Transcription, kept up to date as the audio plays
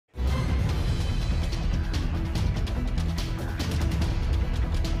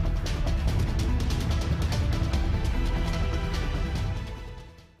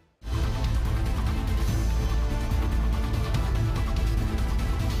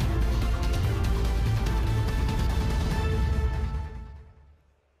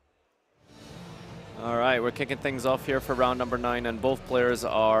Alright, we're kicking things off here for round number 9, and both players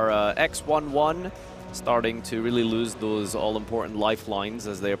are X11, starting to really lose those all-important lifelines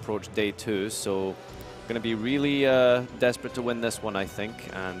as they approach day 2, so going to be really desperate to win this one, I think,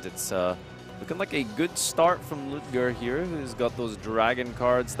 and it's looking like a good start from Ludger here, who's got those dragon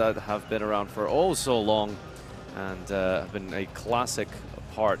cards that have been around for oh so long, and have been a classic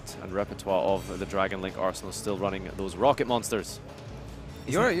part and repertoire of the Dragon Link arsenal, still running those rocket monsters.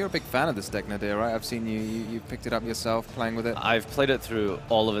 You're a big fan of this deck, Nadir, right? I've seen you picked it up yourself, playing with it. I've played it through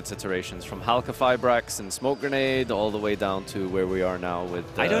all of its iterations, from Halka Fibrax and Smoke Grenade, all the way down to where we are now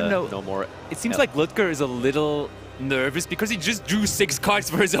with I don't know. No More. It seems like Ludger is a little nervous because he just drew 6 cards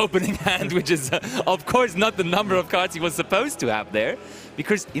for his opening hand, which is, of course, not the number of cards he was supposed to have there.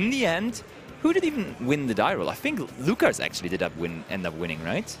 Because in the end, who did even win the die roll? I think Lukas actually did end up winning,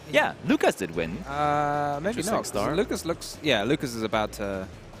 right? Yeah, Lukas did win. Maybe not. Lukas is about to...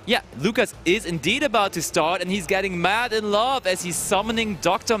 Yeah, Lukas is indeed about to start, and he's getting mad in love as he's summoning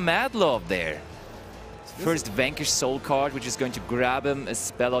Dr. Madlove there. First Vanquish Soul card, which is going to grab him a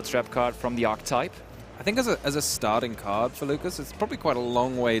spell or trap card from the archetype. I think as a starting card for Lukas, it's probably quite a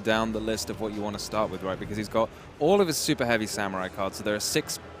long way down the list of what you want to start with, right? Because he's got all of his super heavy samurai cards, so there are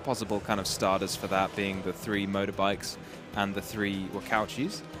 6 possible kind of starters for that, being the 3 motorbikes and the 3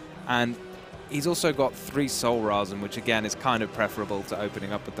 wakauchis. And he's also got 3 Soul Rasen, which again is kind of preferable to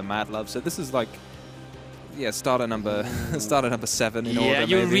opening up with the Mad Love. So this is like, yeah, starter number 7 in order. Yeah,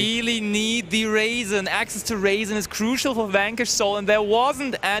 you really need the Rasen. Access to Rasen is crucial for Vanquish Soul, and there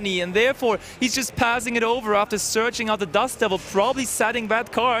wasn't any, and therefore he's just passing it over after searching out the Dust Devil, probably setting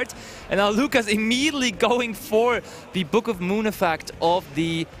that card. And now Lukas immediately going for the Book of Moon effect of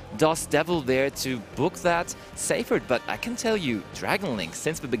the Dust Devil there to book that safer. But I can tell you, Dragon Link,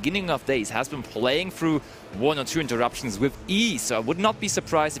 since the beginning of days, has been playing through 1 or 2 interruptions with ease, so I would not be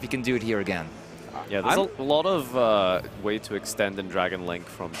surprised if he can do it here again. Yeah, there's a lot of way to extend in Dragon Link,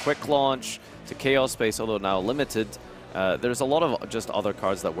 from Quick Launch to Chaos Space, although now limited. There's a lot of just other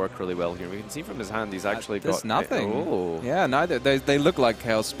cards that work really well here. We can see from his hand he's actually got nothing. Oh. Yeah, neither they look like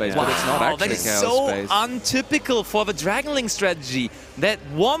Chaos Space, but it's not actually Chaos Space. That is so untypical for the Dragon Link strategy. That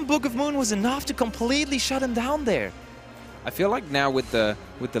 1 Book of Moon was enough to completely shut him down there. I feel like now with the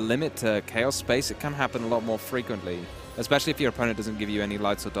limit to Chaos Space, it can happen a lot more frequently, especially if your opponent doesn't give you any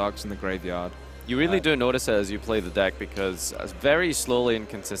lights or darks in the graveyard. You really do notice it as you play the deck, because very slowly and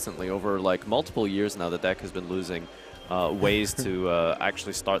consistently over like multiple years now, the deck has been losing ways to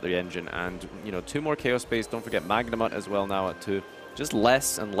actually start the engine. And 2 more Chaos Space, don't forget Magnamut as well now at 2. Just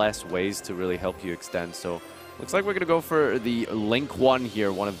less and less ways to really help you extend. So looks like we're going to go for the Link 1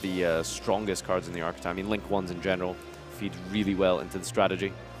 here, one of the strongest cards in the archetype. I mean, Link 1s in general feed really well into the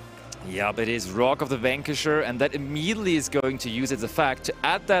strategy. Yeah, but it is Rock of the Vanquisher, and that immediately is going to use its effect to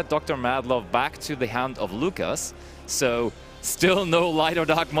add that Dr. Madlove back to the hand of Lukas. So, still no light or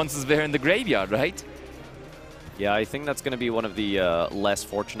dark monsters there in the graveyard, right? Yeah, I think that's going to be one of the less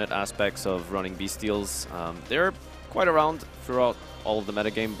fortunate aspects of running Bestials. They're quite around throughout all of the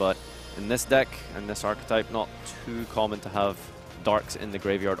metagame, but in this deck and this archetype, not too common to have darks in the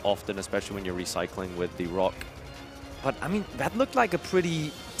graveyard often, especially when you're recycling with the Rock. But, I mean, that looked like a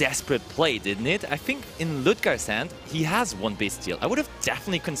pretty desperate play, didn't it? I think in Ludger's hand, he has 1 Bestial. I would have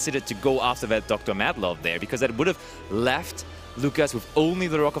definitely considered to go after that Dr. Madlove there, because that would have left Lukas with only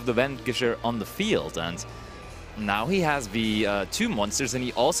the Rock of the Vanquisher on the field. And now he has the 2 monsters, and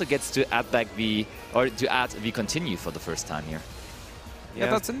he also gets to add back the Continue for the first time here. Yeah,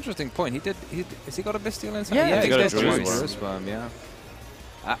 that's an interesting point. Has he got a Bestial inside? Yeah, he got a Jerusalem, yeah.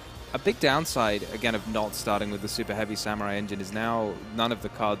 A big downside, again, of not starting with the super heavy Samurai engine is now none of the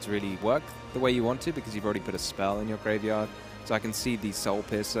cards really work the way you want to, because you've already put a spell in your graveyard. So I can see the Soul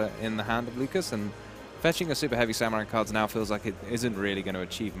Piercer in the hand of Lukas, and fetching a super heavy Samurai cards now feels like it isn't really going to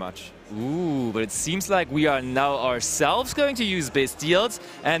achieve much. Ooh, but it seems like we are now ourselves going to use Bestials,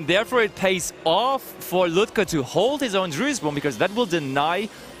 and therefore it pays off for Ludger to hold his own Jerusalem, because that will deny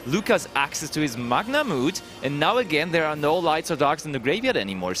Lukas access to his Magnamut, and now again there are no lights or darks in the graveyard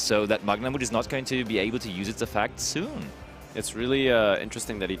anymore, so that Magnamut is not going to be able to use its effect soon. It's really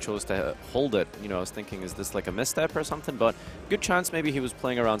interesting that he chose to hold it. I was thinking, is this like a misstep or something? But good chance maybe he was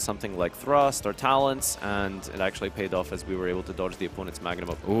playing around something like Thrust or Talents, and it actually paid off as we were able to dodge the opponent's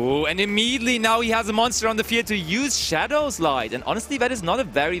Magnamut. Oh, and immediately now he has a monster on the field to use Shadow's Light, and honestly that is not a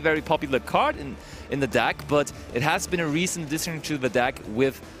very, very popular card in the deck, but it has been a recent addition to the deck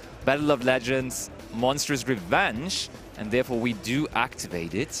with Battle of Legends, Monstrous Revenge, and therefore we do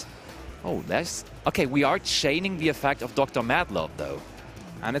activate it. Oh, that's... Okay, we are chaining the effect of Dr. Madlove, though.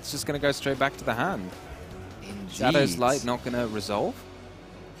 And it's just going to go straight back to the hand. Indeed. Shadow's Light not going to resolve?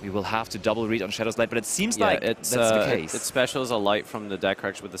 we will have to double read on Shadow's Light, but it seems like that's the case. It specials a light from the deck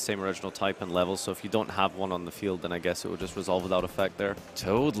actually with the same original type and level, so if you don't have one on the field, then I guess it will just resolve without effect there.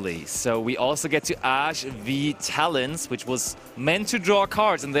 Totally. So we also get to Ash v Talons, which was meant to draw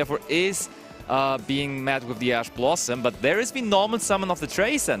cards and therefore is being met with the Ash Blossom, but there is the normal summon of the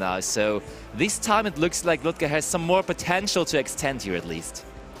Tracer now, so this time it looks like Ludger has some more potential to extend here at least.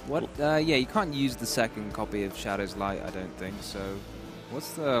 What? Yeah, you can't use the second copy of Shadow's Light, I don't think, so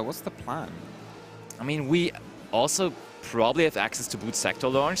what's the plan? I mean, we also probably have access to Boot Sector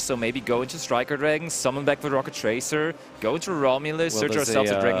launch, so maybe go into Striker Dragon, summon back the Rocket Tracer, go into Romulus, search ourselves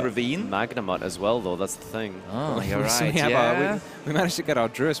a Dragon Ravine. Magnamut as well, though, that's the thing. Oh, you're right, we managed to get our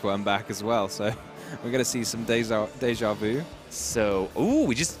Druis Worm back as well, so we're going to see some deja vu. So, ooh,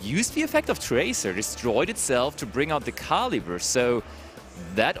 we just used the effect of Tracer, destroyed itself to bring out the Caliber, so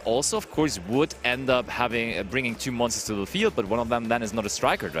that also, of course, would end up having bringing 2 monsters to the field, but one of them then is not a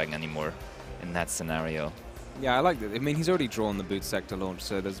Striker Dragon anymore in that scenario. Yeah, I like that. I mean, he's already drawn the Boot Sector launch,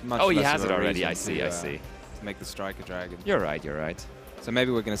 so there's much less of he has it already, reason I see. to make the Striker Dragon. You're right, you're right. So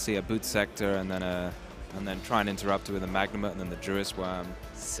maybe we're going to see a Boot Sector and then try and interrupt it with a Magnamut and then the Druis Worm.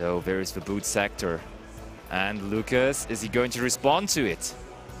 So there is the Boot Sector. And Lukas, is he going to respond to it?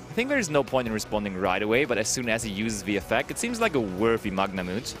 I think there is no point in responding right away, but as soon as he uses the effect, it seems like a worthy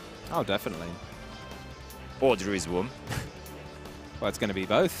Magnamut. Oh, definitely. Or Druis Worm. Well, it's going to be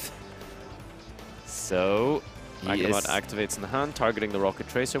both. So, Magnamut activates in the hand, targeting the Rocket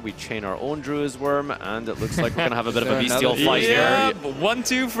Tracer. We chain our own Druis Worm, and it looks like we're going to have a bit of a bestial fight here. 1,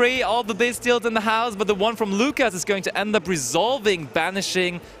 2, 3, all the bestials in the house, but the one from Lukas is going to end up resolving,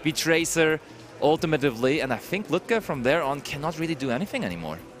 banishing the Tracer ultimately, and I think Ludger from there on cannot really do anything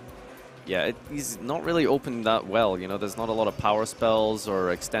anymore. Yeah, he's not really opened that well, you know, there's not a lot of power spells or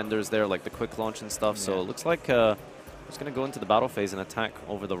extenders there, like the quick launch and stuff, so it looks like he's going to go into the battle phase and attack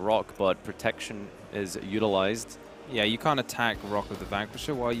over the rock, but protection is utilized. Yeah, you can't attack rock with the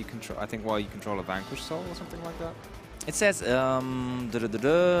Vanquisher while you control a Vanquish Soul or something like that. It says,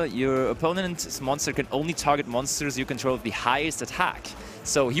 your opponent's monster can only target monsters you control with the highest attack.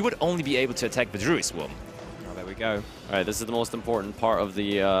 So he would only be able to attack the Druis Worm. Oh, there we go. All right, this is the most important part of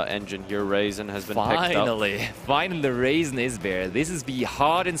the engine here. Raisin has been picked up. Finally, the Raisin is there. This is the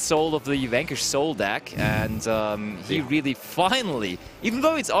heart and soul of the Vanquish Soul deck, and he really finally, even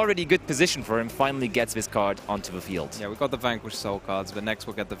though it's already a good position for him, finally gets this card onto the field. Yeah, we've got the Vanquish Soul cards, but next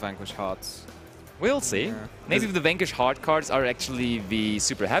we'll get the Vanquish Hearts. We'll see. Yeah. Maybe the Vanquish Heart cards are actually the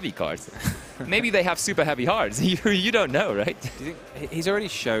super heavy cards. Maybe they have super heavy hearts. You don't know, right? Do you think he's already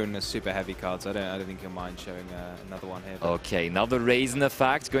shown a super heavy card, so I don't think he'll mind showing another one here. Okay, now the Raisin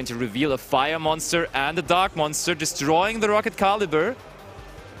effect going to reveal a fire monster and a dark monster, destroying the Rocket Caliber.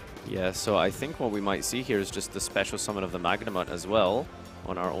 Yeah, so I think what we might see here is just the special summon of the Magnamut as well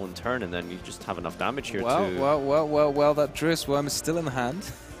on our own turn, and then you just have enough damage here to... Well, that Druis Worm is still in the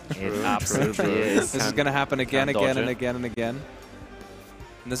hand. It absolutely is. This is going to happen again and again.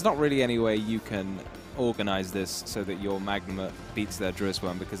 And there's not really any way you can organize this so that your Magnamut beats their Druis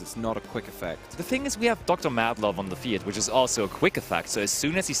Worm, because it's not a quick effect. The thing is, we have Dr. Madlove on the field, which is also a quick effect. So as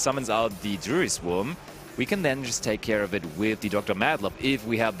soon as he summons out the Druis Worm, we can then just take care of it with the Dr. Madlove if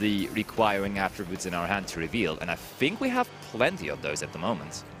we have the requiring attributes in our hand to reveal. And I think we have plenty of those at the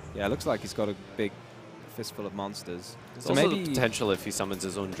moment. Yeah, it looks like he's got a big fistful of monsters. There's also maybe the potential, if he summons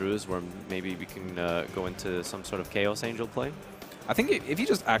his own Druis Worm, maybe we can go into some sort of Chaos Angel play. I think if you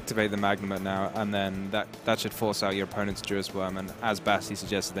just activate the Magnamut now, and then that should force out your opponent's Druis Worm, and as Basti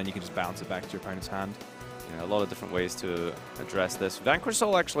suggested, then you can just bounce it back to your opponent's hand. Yeah, a lot of different ways to address this. Vanquish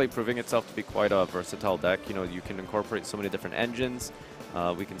Soul actually proving itself to be quite a versatile deck. You know, you can incorporate so many different engines.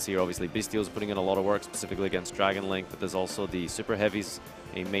 We can see obviously Bestial's putting in a lot of work, specifically against Dragon Link, but there's also the Super Heavies,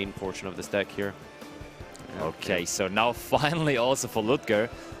 a main portion of this deck here. Okay, so now finally also for Ludger,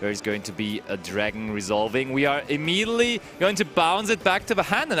 there is going to be a Dragon resolving. We are immediately going to bounce it back to the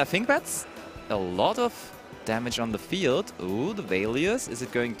hand, and I think that's a lot of damage on the field. Ooh, the Valius, is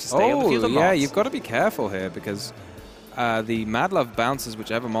it going to stay on the field or not? Yeah, you've got to be careful here, because the Madlove bounces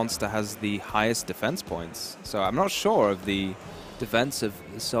whichever monster has the highest defense points. So I'm not sure of the defense of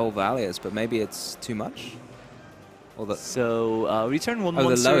Soul Valius, but maybe it's too much. So return one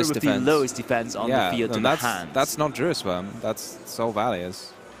monster with the lowest defense on the field to the hand. That's not Druis Worm, that's Soul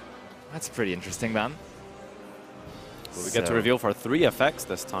Valius. That's pretty interesting, man. Well, we get to reveal for 3 effects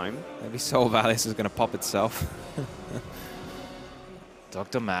this time. Maybe Soul Valius is going to pop itself.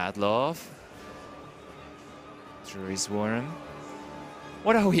 Dr. Madlove. Druis Worm.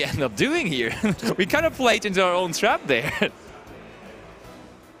 What are we end up doing here? We kind of played into our own trap there.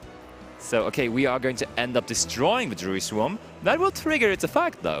 So, okay, we are going to end up destroying the Druid Swarm. That will trigger its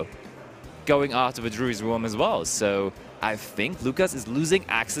effect, though, going after the Druid Swarm as well. So I think Lukas is losing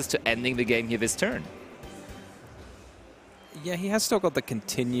access to ending the game here this turn. Yeah, he has still got the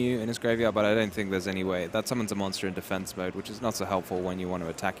continue in his graveyard, but I don't think there's any way. That summons a monster in defense mode, which is not so helpful when you want to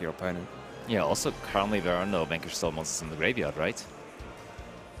attack your opponent. Yeah, also currently there are no Vanquish Soul monsters in the graveyard, right?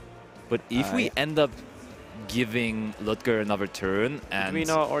 But if we end up giving Ludger another turn and... Do we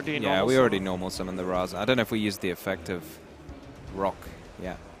not already yeah, we already normal summon the Raz. I don't know if we used the effect of Rock.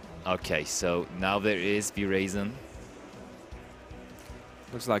 Yeah. Okay, so now there is the Raisin.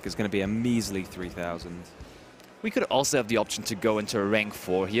 Looks like it's going to be a measly 3,000. We could also have the option to go into a rank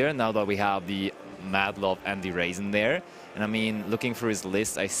 4 here, now that we have the Mad Love and the Raisin there. And I mean, looking through his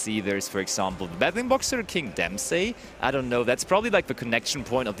list, I see there's, for example, the Battling Boxer, King Dempsey. I don't know, that's probably like the connection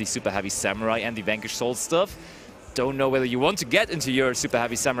point of the Super Heavy Samurai and the Vanquish Soul stuff. Don't know whether you want to get into your Super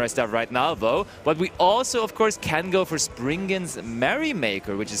Heavy Samurai stuff right now, though. But we also, of course, can go for Springen's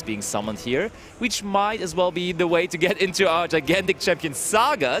Merrymaker, which is being summoned here, which might as well be the way to get into our gigantic champion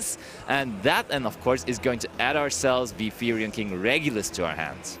Sagas. And that, and of course, is going to add ourselves the Ethereum King Regulus to our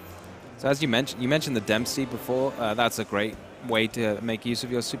hands. So as you mentioned the Dempsey before. That's a great way to make use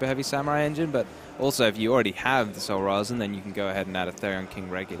of your Super Heavy Samurai engine. But also, if you already have the Soul Rasen, then you can go ahead and add a Ethereum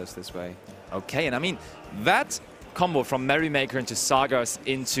King Regulus this way. Okay, and I mean, that combo from Merrymaker into Sagas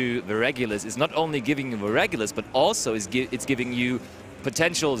into the Regulus is not only giving you the Regulus, but also it's giving you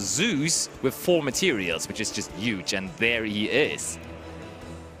potential Zeus with 4 materials, which is just huge, and there he is.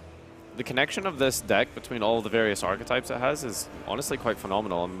 The connection of this deck between all the various archetypes it has is honestly quite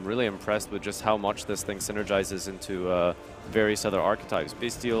phenomenal. I'm really impressed with just how much this thing synergizes into various other archetypes.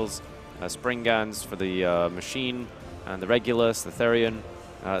 Bestials, Springans for the machine, and the Regulus, the Therian.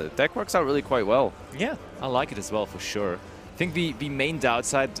 The deck works out really quite well. Yeah, I like it as well, for sure. I think the main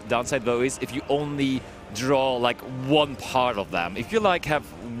downside though is if you only draw like one part of them. If you like have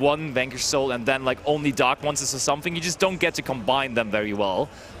one Vanquish Soul and then like only Dark Monsters or something, you just don't get to combine them very well.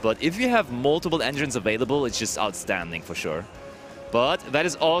 But if you have multiple engines available, it's just outstanding for sure. But that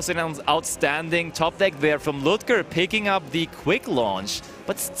is also an outstanding top deck there from Ludger, picking up the quick launch.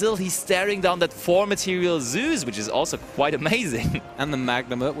 But still, he's staring down that 4-material Zeus, which is also quite amazing. And the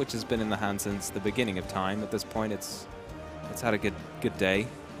Magnamut, which has been in the hand since the beginning of time. At this point, it's had a good day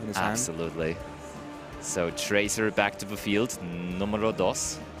in his hand. Absolutely. So Tracer back to the field, numero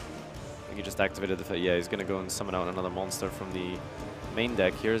dos. I think he just activated the... Yeah, he's going to go and summon out another monster from the main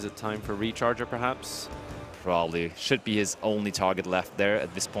deck here. Is it time for Recharger, perhaps? Probably. Should be his only target left there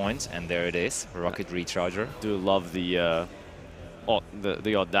at this point, and there it is, Rocket Recharger. Do love the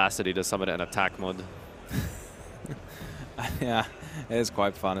audacity to summon it in attack mode. Yeah, it is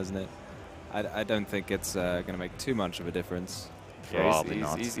quite fun, isn't it? I don't think it's going to make too much of a difference. Probably yeah,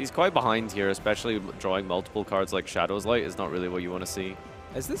 not. He's quite behind here, especially drawing multiple cards like Shadow's Light is not really what you want to see.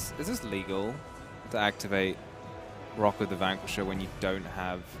 Is this legal to activate Rock with the Vanquisher when you don't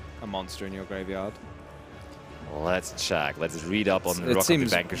have a monster in your graveyard? Let's check. Let's read up on Rock with the Vanquisher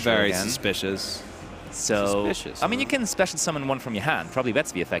again. It seems very again. suspicious. So, I mean, you can special summon one from your hand. Probably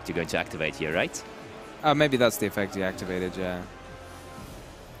that's the effect you're going to activate here, right? Maybe that's the effect you activated, yeah.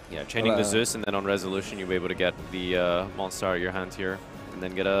 Yeah, chaining the Zeus, and then on resolution you'll be able to get the monster out of your hand here, and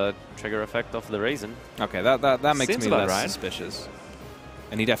then get a trigger effect off the Raisin. Okay, that makes Seems me less right. suspicious.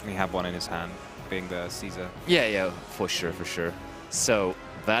 And he definitely had one in his hand, being the Caesar. Yeah, for sure, for sure. So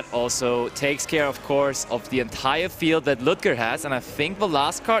that also takes care, of course, of the entire field that Ludger has, and I think the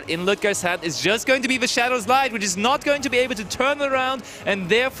last card in Ludger's hand is just going to be the Shadow's Light, which is not going to be able to turn around, and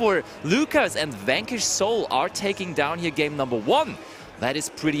therefore Lukas and Vanquish Soul are taking down here game number 1. That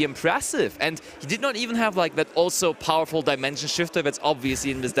is pretty impressive. And he did not even have like that also powerful Dimension Shifter that's obviously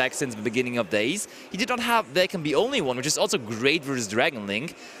in this deck since the beginning of days. He did not have There Can Be Only One, which is also great versus Dragon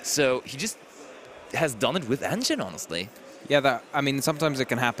Link. So he just has done it with Engine, honestly. Yeah, I mean, sometimes it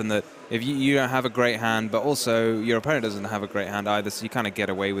can happen that if you don't have a great hand, but also your opponent doesn't have a great hand either, so you kind of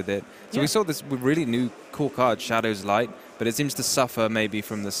get away with it. So we saw this really new cool card, Shadow's Light, but it seems to suffer maybe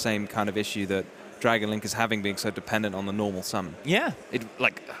from the same kind of issue that Dragon Link is having, being so dependent on the normal summon. Yeah,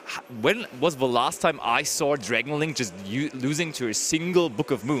 when was the last time I saw Dragon Link just losing to a single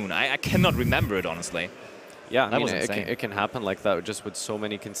Book of Moon? I cannot remember it, honestly. Yeah, I mean, it can happen like that just with so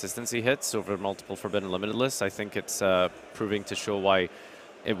many consistency hits over multiple Forbidden Limited lists. I think it's proving to show why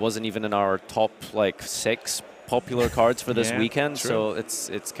it wasn't even in our top 6 popular cards for this Yeah, weekend, true. so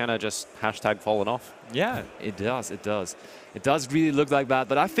it's kind of just hashtag fallen off. Yeah, it does. It does. It does really look like that,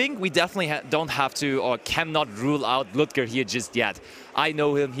 but I think we definitely don't have to or cannot rule out Ludger here just yet. I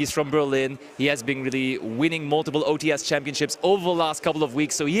know him. He's from Berlin. He has been really winning multiple OTS championships over the last couple of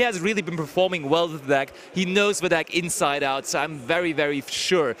weeks, so he has really been performing well with the deck. He knows the deck inside out, so I'm very, very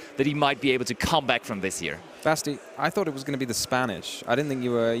sure that he might be able to come back from this here. Basti, I thought it was going to be the Spanish. I didn't think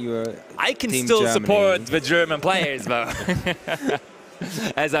you were. I can Team still Germany. support the German players, though.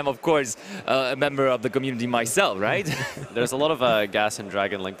 As I'm, of course, a member of the community myself, right? There's a lot of gas and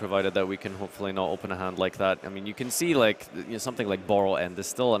Dragon Link provided that we can hopefully not open a hand like that. I mean, you can see like something like Borrow End is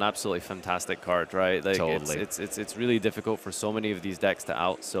still an absolutely fantastic card, right? Like, Totally. It's really difficult for so many of these decks to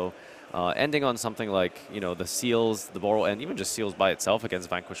out. So ending on something like the Seals, the Borrow End, even just Seals by itself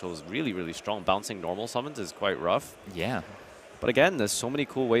against Vanquish was really, really strong. Bouncing normal summons is quite rough. Yeah. But again, there's so many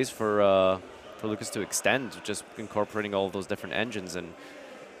cool ways for Lukas to extend, just incorporating all of those different engines. And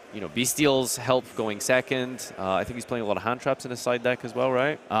Bestials help going second. I think he's playing a lot of hand traps in his side deck as well,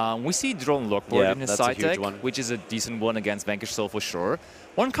 right? We see Drone Lockboard in his that's a side huge deck, one. which is a decent one against Vanquish Soul for sure.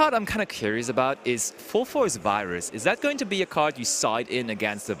 One card I'm kind of curious about is Full Force Virus. Is that going to be a card you side in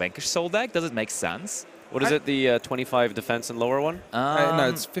against the Vanquish Soul deck? Does it make sense? What is it, the 25 defense and lower one? No,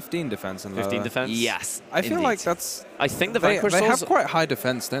 it's 15 defense and 15 lower. defense? Yes. I feel indeed. like that's. I think the They Vanquish have Souls... quite high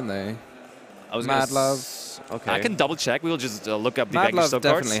defense, don't they? I was Mad gonna Love. Okay. I can double check. We'll just look up the Mad Vanquish Love Soul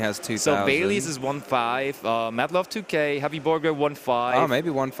definitely cards. has 2,000. So Bailey's is 1.5, Mad Love 2K, Heavy Borger 1.5. Oh, maybe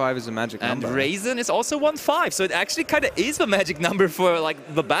 1.5 is a magic And number. Raisin is also 1.5, so it actually kind of is the magic number for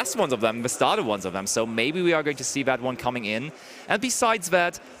like the best ones of them, the starter ones of them. So maybe we are going to see that one coming in. And besides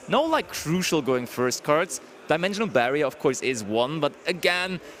that, no like crucial going first cards. Dimensional Barrier, of course, is one, but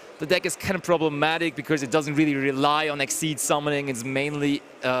again, the deck is kind of problematic because it doesn't really rely on Exceed summoning. It's mainly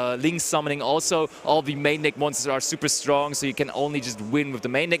Link summoning. Also, all the main deck monsters are super strong, so you can only just win with the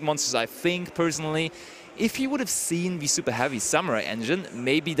main deck monsters, I think, personally. If you would have seen the super heavy Samurai engine,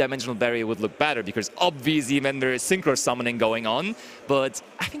 maybe Dimensional Barrier would look better, because obviously then there is Synchro summoning going on. But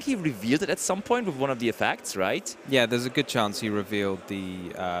I think he revealed it at some point with one of the effects, right? Yeah, there's a good chance he revealed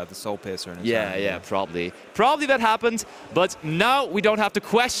the Soul Piercer in his hand. Yeah, probably. Probably that happened, but now we don't have to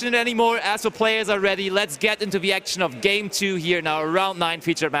question it anymore. As the players are ready, let's get into the action of Game 2 here in our Round 9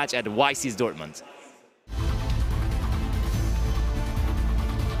 featured match at YCS Dortmund.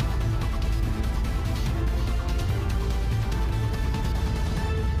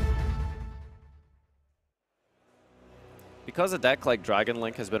 Because a deck like Dragon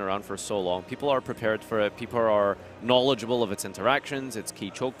Link has been around for so long, people are prepared for it, people are knowledgeable of its interactions, its key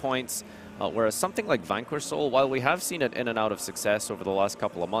choke points, whereas something like Vanquish Soul, while we have seen it in and out of success over the last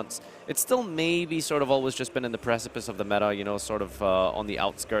couple of months, it's still maybe sort of always just been in the precipice of the meta, sort of on the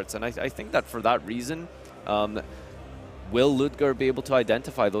outskirts. And I think that for that reason, will Ludger be able to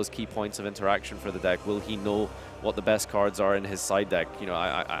identify those key points of interaction for the deck? Will he know what the best cards are in his side deck?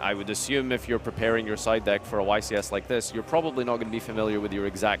 I would assume if you're preparing your side deck for a YCS like this, you're probably not going to be familiar with your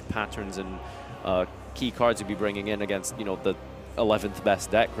exact patterns and key cards you'd be bringing in against, the 11th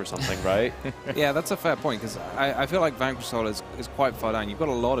best deck or something, right? Yeah, that's a fair point, because I feel like Vanquish Soul is quite far down. You've got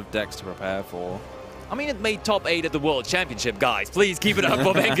a lot of decks to prepare for. I mean, it made top 8 at the World Championship, guys. Please keep it up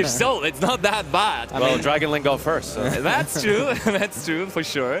for Vanquish Soul. It's not that bad. Well, Dragon Link got first. So. That's true. That's true, for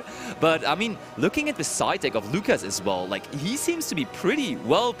sure. But, I mean, looking at the side deck of Lukas as well, like, he seems to be pretty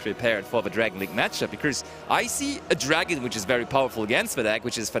well prepared for the Dragon Link matchup, because I see a Dragon which is very powerful against the deck,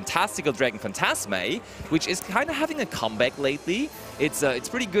 which is Fantastical Dragon Phantasme, which is kind of having a comeback lately. It's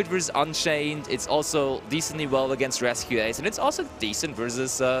pretty good versus Unchained. It's also decently well against Rescue Ace, and it's also decent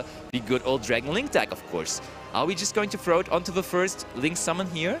versus the good old Dragon Link deck, of course. Are we just going to throw it onto the first Link summon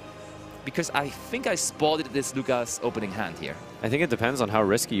here? Because I think I spotted this Lukas opening hand here. I think it depends on how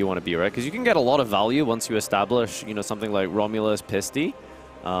risky you want to be, right? Because you can get a lot of value once you establish, something like Romulus Pisty.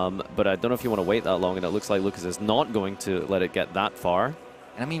 But I don't know if you want to wait that long, and it looks like Lukas is not going to let it get that far.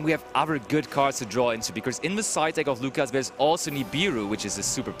 And I mean, we have other good cards to draw into, because in the side deck of Lukas, there's also Nibiru, which is a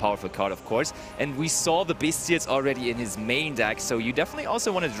super powerful card, of course. And we saw the Bestials already in his main deck, so you definitely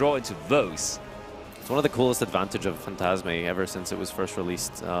also want to draw into those. It's one of the coolest advantage of Phantasme ever since it was first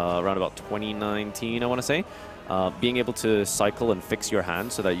released around about 2019, I want to say. Being able to cycle and fix your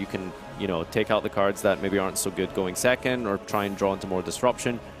hand so that you can, take out the cards that maybe aren't so good going second, or try and draw into more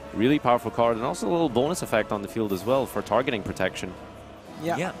disruption. Really powerful card, and also a little bonus effect on the field as well for targeting protection.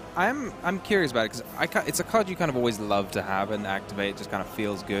 Yeah. I'm curious about it, because it's a card you kind of always love to have and activate. It just kind of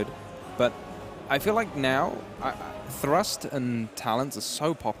feels good. But I feel like now, Thrust and Talents are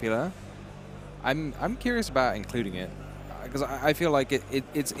so popular. I'm curious about including it, because I feel like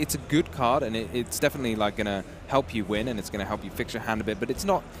it's a good card, and it's definitely like going to help you win and it's going to help you fix your hand a bit, but it's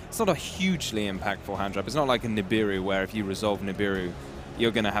not a hugely impactful hand trap. It's not like a Nibiru where if you resolve Nibiru,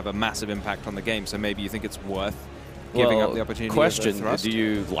 you're going to have a massive impact on the game. So maybe you think it's worth giving up the opportunity. Question: thrust. do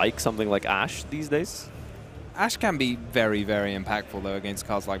you like something like Ash these days? Ash can be very, very impactful though against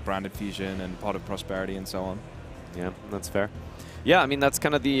cards like Branded Fusion and Pot of Prosperity and so on. Yeah, that's fair. Yeah, I mean that's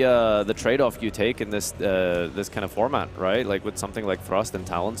kind of the trade-off you take in this this kind of format, right? Like with something like Thrust and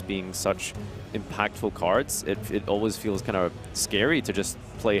Talons being such impactful cards, it always feels kind of scary to just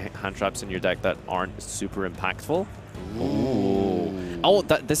play hand traps in your deck that aren't super impactful. Ooh. Oh,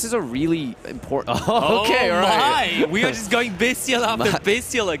 this is a really important. Okay, oh all right. My. We are just going bestial after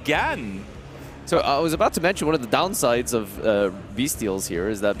bestial again. So I was about to mention one of the downsides of Bestials here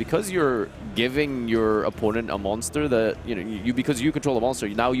is that because you're giving your opponent a monster that, because you control a monster,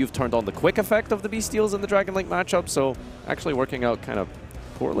 now you've turned on the quick effect of the Bestials in the Dragon Link matchup, so actually working out kind of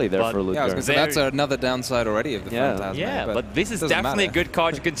poorly there for Ludger. Yeah, I was gonna say, that's another downside already of the Phantasm. Yeah, but this is definitely a good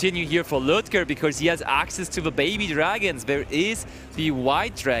card to continue here for Ludger because he has access to the baby dragons. There is the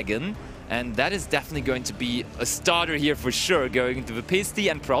white dragon, and that is definitely going to be a starter here for sure, going into the Pisti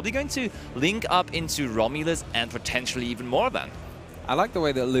and probably going to link up into Romulus and potentially even more than. I like the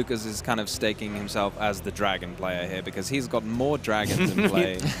way that Lukas is kind of staking himself as the dragon player here because he's got more dragons in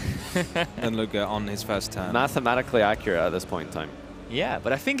play than Ludger on his first turn. Mathematically accurate at this point in time. Yeah,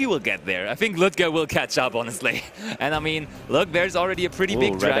 but I think he will get there. I think Ludger will catch up, honestly. And I mean, look, there's already a pretty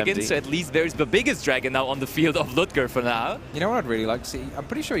big dragon, MD. so at least there's the biggest dragon now on the field of Ludger for now. You know what I'd really like to see? I'm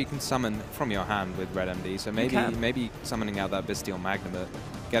pretty sure you can summon from your hand with Red MD, so maybe summoning out that Bestial Magnamut,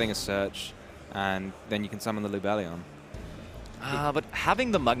 getting a search, and then you can summon the Lubellion. But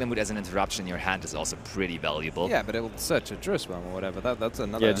having the Magnamut as an interruption in your hand is also pretty valuable. Yeah, but it will search a Druiswhelm or whatever. That's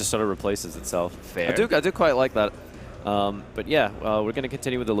another... Yeah, it just sort of replaces itself. Fair. I do quite like that. But yeah, we're going to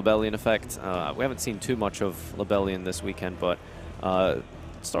continue with the Lubellion effect. We haven't seen too much of Lubellion this weekend, but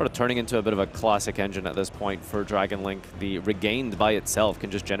started turning into a bit of a classic engine at this point for Dragon Link. The Regained by itself can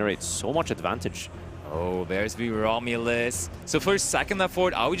just generate so much advantage. Oh, there's the Romulus. So for second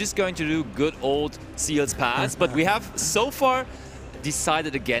effort, are we just going to do good old Seal's Pass? But we have so far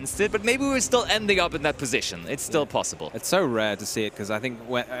decided against it, but maybe we're still ending up in that position. It's still possible. It's so rare to see it because I think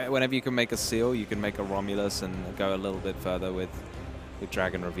whenever you can make a Seal, you can make a Romulus and go a little bit further with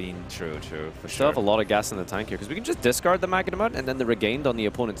Dragon Ravine. True, for We sure. still have a lot of gas in the tank here because we can just discard the Magnamut and then the Regained on the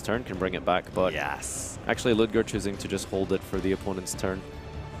opponent's turn can bring it back. But yes, actually Ludger choosing to just hold it for the opponent's turn.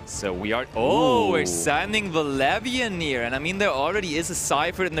 So we are... Oh, we're sending the Levian here. And I mean, there already is a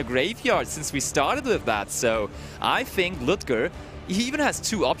Cypher in the graveyard since we started with that. So I think Ludger, he even has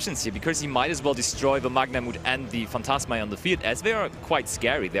two options here because he might as well destroy the Magnamut and the Phantasmai on the field as they are quite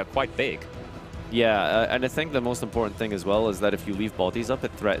scary. They're quite big. Yeah, and I think the most important thing as well is that if you leave bodies up,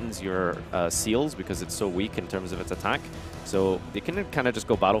 it threatens your Seals because it's so weak in terms of its attack. So you can kind of just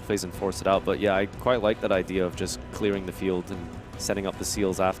go battle phase and force it out. But yeah, I quite like that idea of just clearing the field and setting up the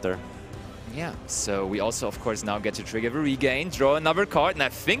Seals after. Yeah, so we also, of course, now get to trigger the Regain, draw another card, and I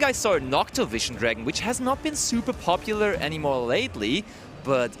think I saw a Noctovision Dragon, which has not been super popular anymore lately,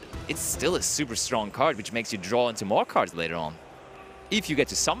 but it's still a super strong card, which makes you draw into more cards later on. If you get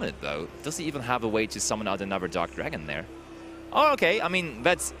to summon it, though, does he even have a way to summon out another Dark Dragon there? Oh, okay, I mean,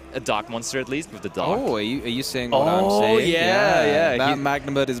 that's a Dark Monster at least, with the Dark. Oh, are you seeing what I'm saying? Oh, yeah. That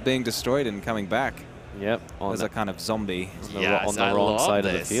Magnamut is being destroyed and coming back. Yep. As a kind of zombie. On the wrong side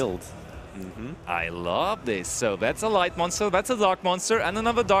of the field. I love this. So that's a light monster, that's a dark monster, and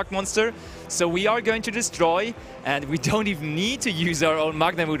another dark monster. So we are going to destroy, and we don't even need to use our own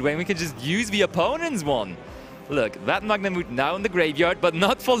Magnamut when we can just use the opponent's one. Look, that Magnamut now in the graveyard, but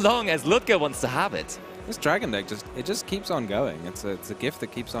not for long as Ludger wants to have it. This Dragon deck just keeps on going. It's a gift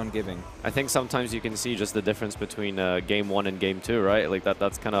that keeps on giving. I think sometimes you can see just the difference between Game 1 and Game 2, right? Like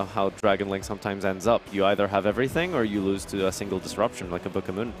that's kind of how Dragon Link sometimes ends up. You either have everything or you lose to a single disruption, like a Book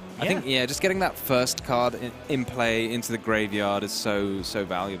of Moon. I think, yeah, just getting that first card in play into the graveyard is so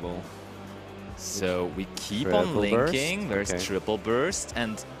valuable. So we keep on linking. There's Triple Burst.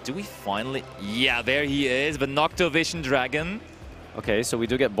 And do we finally... Yeah, there he is, the Noctovision Dragon. Okay, so we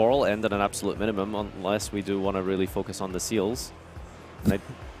do get Boral End at an absolute minimum, unless we do want to really focus on the Seals. And I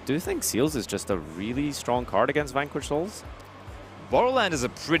do think Seals is just a really strong card against Vanquish Souls. Borderland is a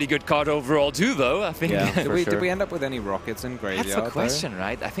pretty good card overall too, though, I think. Yeah, did we end up with any rockets in graveyard? That's the question,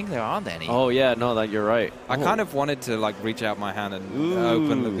 right? I think there aren't any. Oh, yeah, no, you're right. I kind of wanted to like reach out my hand and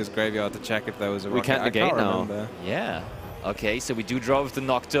open Lukas' graveyard to check if there was a rocket. We can't negate now. Remember. Yeah. Okay, so we do draw with the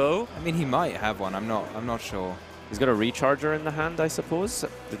Nocto. I mean, he might have one. I'm not sure. He's got a Recharger in the hand, I suppose.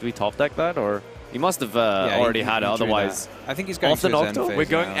 Did we top deck that, or...? He must have already had it, otherwise. I think he's going off the to his end Nocto? phase We're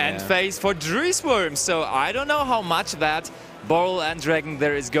going now, end phase for Druisworm, so I don't know how much that Boral and Dragon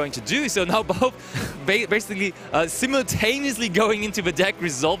there is going to do. So now both basically simultaneously going into the deck,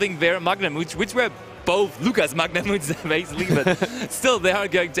 resolving their Magnamoods, which were both Lukas Magnamoods basically, but still they are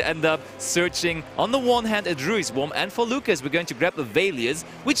going to end up searching on the one hand a Druisworm, and for Lukas we're going to grab the Valius,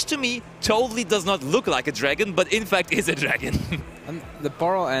 which to me totally does not look like a dragon, but in fact is a dragon. And the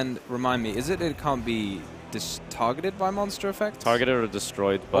Boral end, remind me, is it can't be targeted by monster effects? Targeted or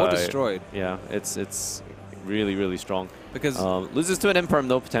destroyed by... Or destroyed. Yeah, it's really, really strong. Because loses to an Imperm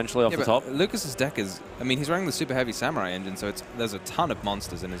though, potentially off the top. Lucas's deck is, I mean, he's running the super heavy Samurai engine, so there's a ton of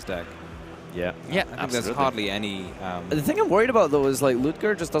monsters in his deck. Yeah, yeah, I think there's hardly any... the thing I'm worried about though is like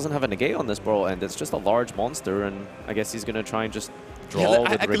Ludger just doesn't have a negate on this Boral end. It's just a large monster, and I guess he's going to try and just draw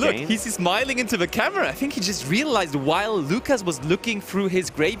with regain. Look, he's smiling into the camera. I think he just realized while Lukas was looking through his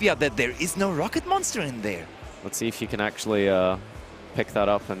graveyard that there is no rocket monster in there. Let's see if he can actually pick that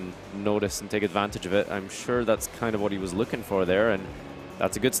up and notice and take advantage of it. I'm sure that's kind of what he was looking for there, and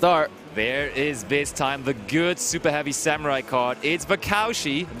that's a good start. There is this time the good super heavy Samurai card. It's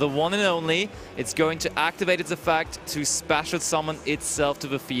Vakaushi, the one and only. It's going to activate its effect to special summon itself to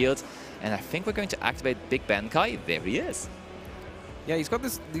the field. And I think we're going to activate Big Bankai. There he is. Yeah, he's got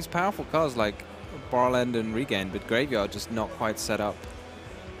these powerful cards like Boral End and Regain, but Graveyard just not quite set up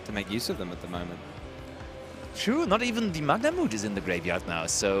to make use of them at the moment. True, not even the Magnamood is in the graveyard now,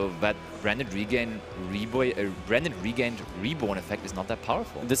 so that Branded Regained Reborn effect is not that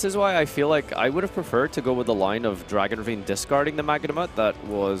powerful. This is why I feel like I would have preferred to go with the line of Dragon Ravine discarding the Magnamut that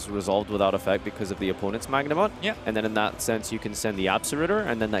was resolved without effect because of the opponent's Magnamut. Yeah. And then in that sense, you can send the Absolutor,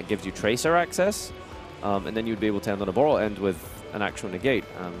 and then that gives you Tracer access. And then you'd be able to end on a Boral end with an actual negate.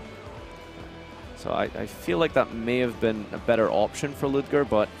 So I feel like that may have been a better option for Ludger,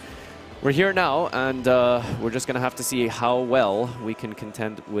 but we're here now, and we're just going to have to see how well we can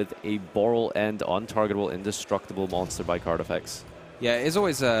contend with a Boral End untargetable, indestructible monster by card effects. Yeah, it's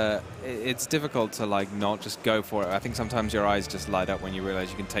always it's difficult to like not just go for it. I think sometimes your eyes just light up when you realize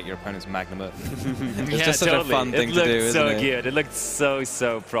you can take your opponent's Magnamut. It's just such a fun thing to do, isn't it? It looked so good. It looked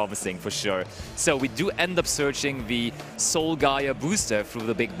so promising for sure. So we do end up searching the Soul Gaia booster through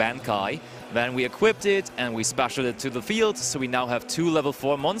the Big Bankai. Then we equipped it and we specialed it to the field, so we now have 2 level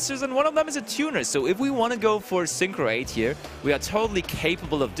 4 monsters, and one of them is a tuner. So if we want to go for Synchro 8 here, we are totally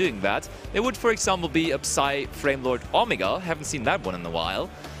capable of doing that. There would, for example, be a Psy Framelord Omega, haven't seen that one in a while.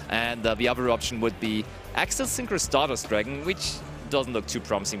 And the other option would be Axel Synchro Stardust Dragon, which doesn't look too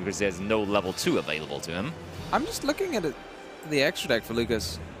promising because there's no level 2 available to him. I'm just looking at the extra deck for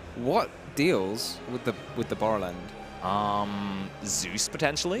Lucas. What deals with the Boral End? Zeus,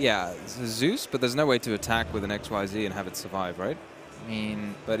 potentially? Yeah, Zeus, but there's no way to attack with an XYZ and have it survive, right? I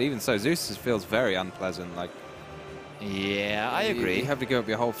mean... But even so, Zeus feels very unpleasant. Like, yeah, I agree. You have to give up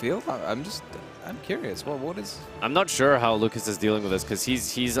your whole field? I'm curious. What is... I'm not sure how Lucas is dealing with this, because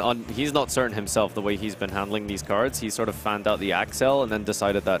he's not certain himself the way he's been handling these cards. He sort of fanned out the Axel and then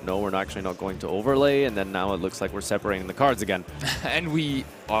decided that, no, we're actually not going to overlay, and then now it looks like we're separating the cards again. And we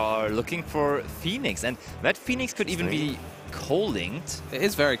are looking for Phoenix, and that Phoenix could even be co-linked. It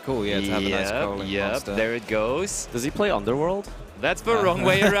is very cool, yeah, to have a nice co-linked monster. There it goes. Does he play Underworld? That's the wrong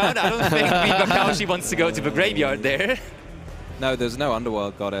way around. I don't think Vakaushi wants to go to the graveyard there. No, there's no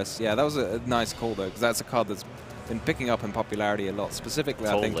Underworld Goddess. Yeah, that was a nice call, though, because that's a card that's been picking up in popularity a lot, specifically,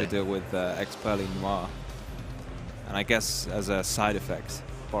 I think, to deal with Ex-Pearly Noir. And I guess as a side effect,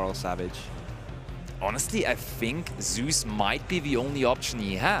 Boral Savage. Honestly, I think Zeus might be the only option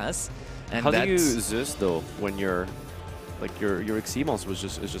he has. And how do you Zeus, though, when your Exceed was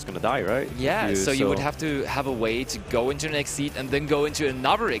just going to die, right? Yeah, so you would have to have a way to go into an Exceed and then go into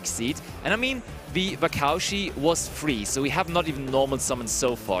another Exceed. And I mean, the Vakaushi was free, so we have not even normal summoned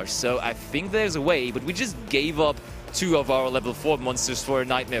so far. So I think there's a way, but we just gave up 2 of our level 4 monsters for a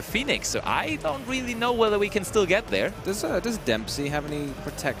Nightmare Phoenix, so I don't really know whether we can still get there. Does Dempsey have any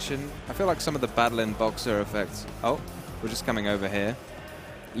protection? I feel like some of the Battle in Boxer effects... Oh, we're just coming over here.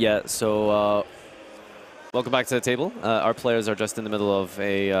 Yeah, so... welcome back to the table. Our players are just in the middle of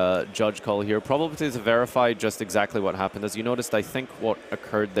a judge call here, probably to verify just exactly what happened. As you noticed, I think what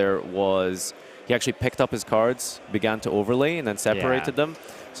occurred there was he actually picked up his cards, began to overlay, and then separated them.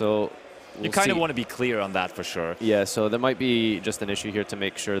 So you kind of want to be clear on that for sure. Yeah, so there might be just an issue here to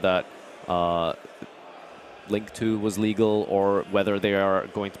make sure that Link 2 was legal or whether they are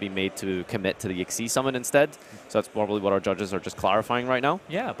going to be made to commit to the XC summon instead. So that's probably what our judges are just clarifying right now.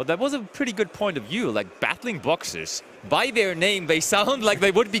 Yeah, but that was a pretty good point of view. Like, battling boxers, by their name, they sound like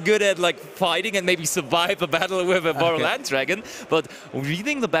they would be good at like fighting and maybe survive a battle with a Borderland Dragon. But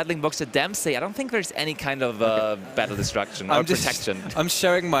reading the battling boxer Dempsey, I don't think there's any kind of battle destruction or protection. I'm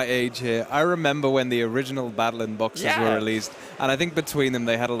showing my age here. I remember when the original battling boxers were released, and I think between them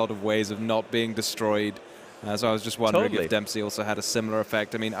they had a lot of ways of not being destroyed. So I was just wondering if Dempsey also had a similar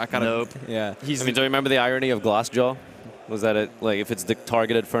effect. I mean, I kind of... Yeah. I mean, do you remember the irony of Glassjaw? Was that it? Like, if it's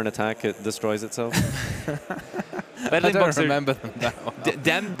targeted for an attack, it destroys itself? I don't remember them that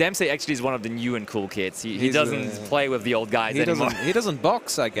well. Dempsey actually is one of the new and cool kids. He doesn't play with the old guys anymore. He doesn't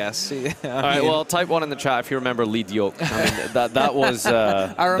box, I guess. All right, well, type 1 in the chat if you remember Lead Yoke. I mean, that was...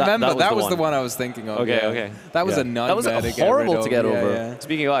 I remember. That was the one I was thinking of. Okay, okay. That was a nightmare. That was horrible to get over.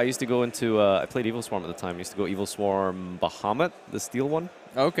 Speaking of, I used to go into... I played Evil Swarm at the time. I used to go Evil Swarm Bahamut, the steel one.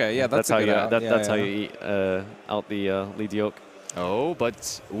 Okay, yeah, that's how you that's how you eat out the Lead Yoke. Oh,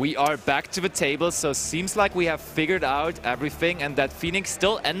 but we are back to the table, so seems like we have figured out everything, and that Phoenix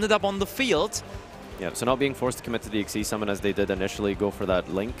still ended up on the field. Yeah, so not being forced to commit to the XC summon as they did initially, go for that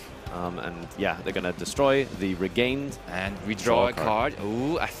Link. And yeah, they're going to destroy the Regained. And we draw a card.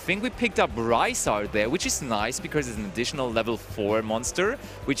 Ooh, I think we picked up Rysard there, which is nice because it's an additional level 4 monster,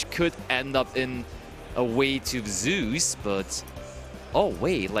 which could end up in a way to Zeus, but... Oh,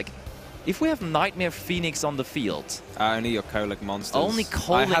 wait, like... If we have Nightmare Phoenix on the field... only your Colic monsters. Only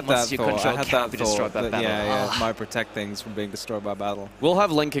Colic monsters you control can't be destroyed by battle. Yeah, might protect things from being destroyed by battle. We'll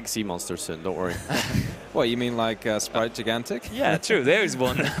have Link XC monsters soon, don't worry. What, you mean like Sprite Gigantic? Yeah, true, there's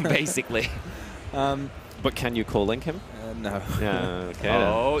one, basically. But can you co-link him? No. Yeah, okay.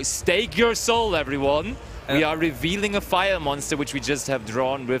 Oh, stake your soul, everyone. We are revealing a fire monster, which we just have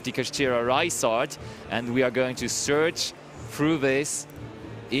drawn with the Kashtira Rysard. And we are going to search through this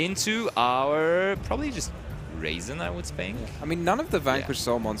into our probably just Raisin, I would think. I mean, none of the Vanquish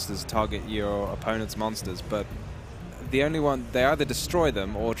Soul monsters target your opponent's monsters, but the only one, they either destroy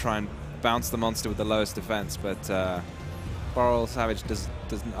them or try and bounce the monster with the lowest defense, but Boral Savage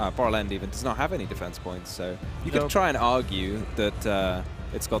Boral End even does not have any defense points, so you could try and argue that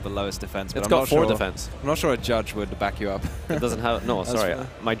it's got the lowest defense, but it's I'm got not 4 sure, defense. I'm not sure a judge would back you up. It doesn't have... No, sorry.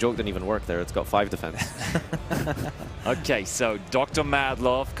 My joke didn't even work there. It's got 5 defense. Okay, so Dr.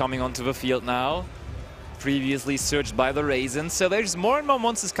 Madlov coming onto the field now. Previously searched by the Raisin. So there's more and more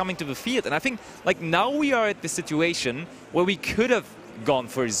monsters coming to the field. And I think like now we are at the situation where we could have gone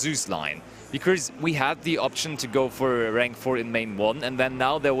for a Zeus line. Because we had the option to go for rank 4 in main 1. And then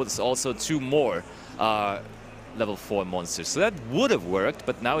now there was also 2 more level 4 monsters. So that would have worked,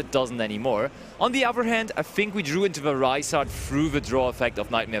 but now it doesn't anymore. On the other hand, I think we drew into the Rysard through the draw effect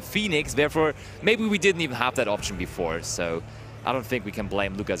of Nightmare Phoenix. Therefore, maybe we didn't even have that option before. So I don't think we can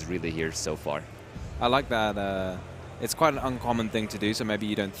blame Lukas really here so far. I like that. It's quite an uncommon thing to do, so maybe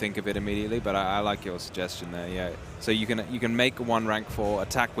you don't think of it immediately, but I like your suggestion there, yeah. So you can make one rank 4,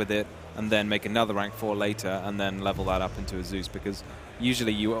 attack with it, and then make another rank 4 later, and then level that up into a Zeus, because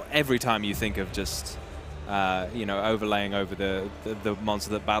usually every time you think of just... you know, overlaying over the monster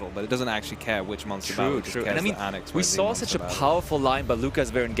that battle, but it doesn't actually care which monster battle. True. And I mean, we saw such a powerful line by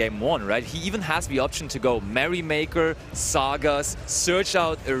Lukas there in game 1, right? He even has the option to go Merrymaker, Sagas, search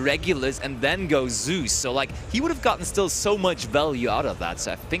out Irregulars, and then go Zeus. So, like, he would have gotten still so much value out of that.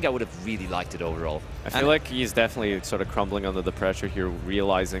 So I think I would have really liked it overall. I feel like he's definitely sort of crumbling under the pressure here,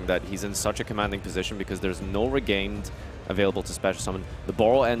 realizing that he's in such a commanding position because there's no Regained available to special summon. The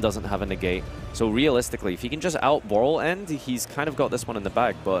Boral End doesn't have a negate. So realistically, if he can just out Boral End, he's kind of got this one in the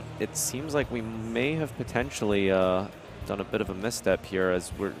bag. But it seems like we may have potentially done a bit of a misstep here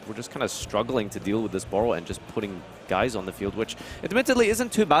as we're just kind of struggling to deal with this Boral End, just putting guys on the field, which admittedly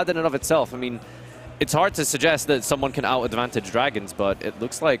isn't too bad in and of itself. I mean, it's hard to suggest that someone can out-advantage dragons, but it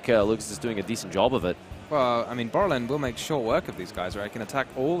looks like Lukas is doing a decent job of it. Well, I mean, Boral End will make short work of these guys, right? It can attack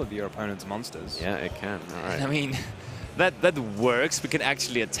all of your opponent's monsters. Yeah, it can. All right. I mean... That works, we can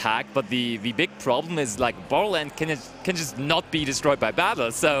actually attack, but the big problem is like Boral End can just not be destroyed by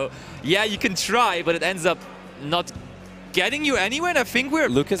battle. So yeah, you can try, but it ends up not getting you anywhere, and I think we're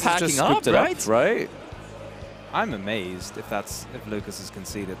Lukas packing has just up, right? Right? I'm amazed if Lukas has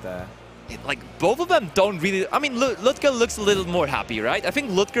conceded there. Like both of them don't really, I mean, Ludger looks a little more happy, right? I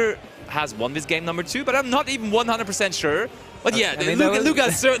think Ludger has won this game number 2, but I'm not even 100% sure. But yeah, I mean,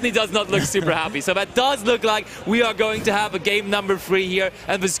 Lukas certainly does not look super happy. So that does look like we are going to have a game number 3 here,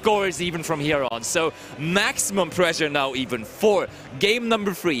 and the score is even from here on. So maximum pressure now even for game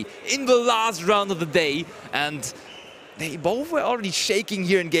number 3 in the last round of the day. And they both were already shaking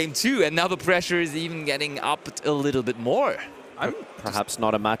here in game 2, and now the pressure is even getting upped a little bit more. Perhaps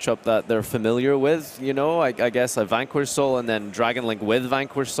not a matchup that they're familiar with, you know. I guess a Vanquish Soul and then Dragon Link with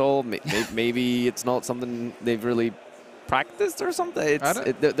Vanquish Soul. Maybe it's not something they've really practiced or something.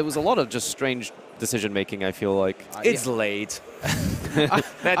 There was a lot of just strange decision making, I feel like. It's late. That's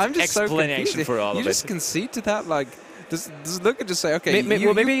I'm just explanation so for all of it. You just concede to that, like. Does Lukas just say, okay,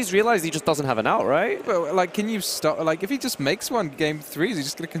 well, maybe he's realized he just doesn't have an out, right? Well, like, can you stop? Like, if he just makes one game 3, is he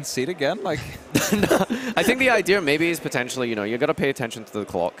just going to concede again? Like, no, I think the idea maybe is potentially, you know, you got to pay attention to the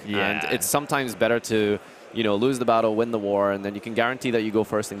clock. Yeah. And it's sometimes better to, you know, lose the battle, win the war, and then you can guarantee that you go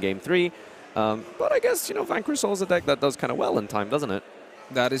first in game 3. But I guess, you know, Vanquish Soul is a deck that does kind of well in time, doesn't it?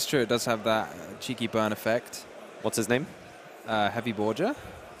 that is true. It does have that cheeky burn effect. What's his name? Heavy Borger.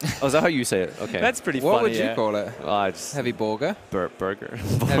 Oh, is that how you say it? Okay. That's pretty What funny. would you call it? Heavy Borger. Burger.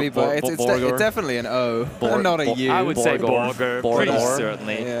 Heavy Borger. It's definitely an O, not a U. I would say Borger, pretty Borger.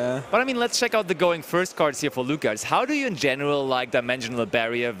 certainly. Yeah. But I mean, let's check out the going first cards here for Lukas. How do you in general like Dimensional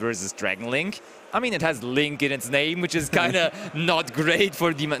Barrier versus Dragon Link? I mean, it has Link in its name, which is kind of not great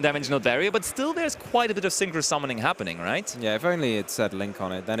for Dimensional Barrier, but still there's quite a bit of synchro summoning happening, right? Yeah, if only it said Link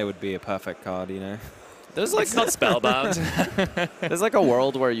on it, then it would be a perfect card, you know. There's like It's not spellbound. there's like a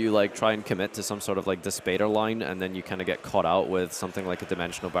world where you like try and commit to some sort of like Despater line, and then you kind of get caught out with something like a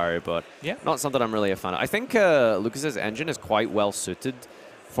Dimensional Barrier, but Yeah. not something I'm really a fan of. I think Lucas's engine is quite well suited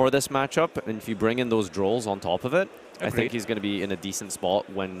for this matchup, and if you bring in those Drolls on top of it, I think Agreed. he's going to be in a decent spot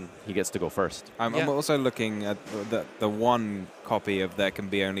when he gets to go first. I'm also looking at the one copy of There Can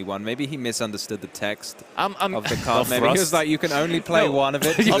Be Only One. Maybe he misunderstood the text of the card. Maybe he was like, you can only play one of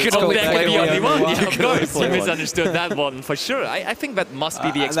it. You so can it's only called play There the Can Be only one. Yeah, You of can only course, play you one. misunderstood that one for sure. I think that must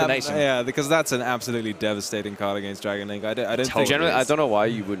be the explanation. Yeah, because that's an absolutely devastating card against Dragon Link. I don't think Generally, it I is. don't know why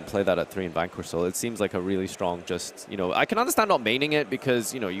you wouldn't play that at 3 in Vanquish Soul. It seems like a really strong, just, you know, I can understand not maining it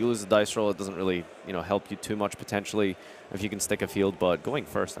because, you know, you lose the dice roll, it doesn't really, you know, help you too much potentially if you can stick a field, but going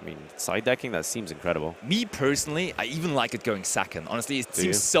first, I mean, side decking, that seems incredible. Me personally, I even like it going second. Honestly, it Do seems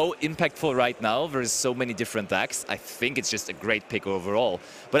you? so impactful right now versus so many different decks. I think it's just a great pick overall.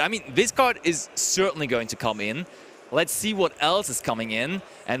 But I mean, this card is certainly going to come in. Let's see what else is coming in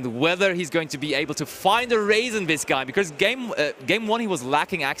and whether he's going to be able to find a raise in this guy, because game 1 he was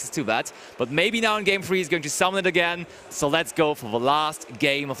lacking access to that, but maybe now in game 3 he's going to summon it again. So let's go for the last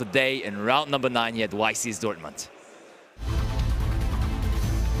game of the day in round number 9 here at YCS Dortmund.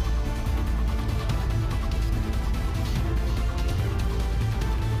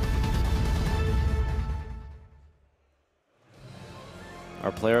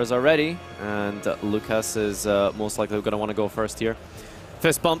 Our players are ready, and Lukas is most likely going to want to go first here.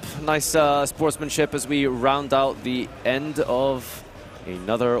 Fist bump, nice sportsmanship as we round out the end of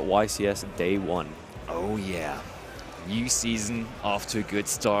another YCS Day 1. Oh yeah, new season off to a good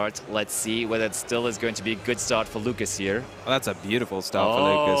start. Let's see whether it still is going to be a good start for Lukas here. Oh, that's a beautiful start for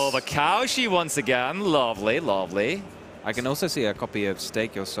Oh, Lukas. the Kaushi once again. Lovely, lovely. I can also see a copy of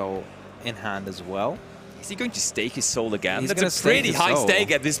Stake Your Soul in hand as well. Is he going to stake his soul again? He's gonna That's a stake pretty his high soul.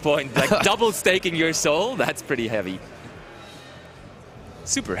 stake at this point. Like double staking your soul, that's pretty heavy.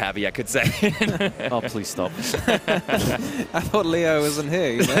 Super heavy, I could say. Oh, please stop. I thought Leo wasn't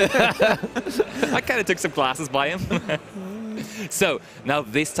here. You know? I kind of took some classes by him. So, now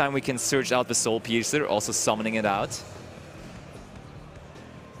this time we can search out the Soul Piercer, also summoning it out.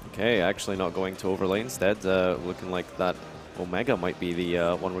 Okay, actually not going to overlay instead. Looking like that Omega might be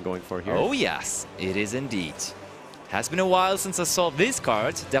the one we're going for here. Oh yes, it is indeed. Has been a while since I saw this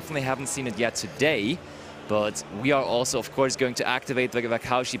card. Definitely haven't seen it yet today. But we are also, of course, going to activate the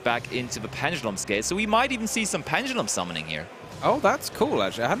Vakaushi back into the Pendulum Scale. So we might even see some Pendulum summoning here. Oh, that's cool,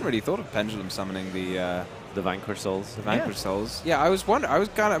 actually. I hadn't really thought of Pendulum summoning the Vanquish Souls. Vanquish Souls. Yeah, I was wondering. I was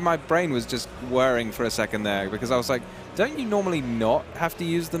kind of, my brain was just whirring for a second there because I was like, don't you normally not have to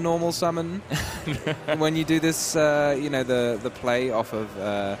use the normal summon when you do this, you know, the play off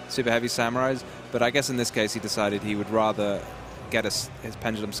of Super Heavy Samurais? But I guess in this case he decided he would rather get his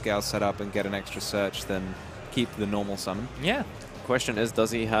Pendulum Scale set up and get an extra search than keep the normal summon. Yeah. Question is, does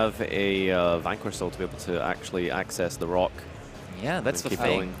he have a Vanquish Soul to be able to actually access the rock? Yeah, that's the Keep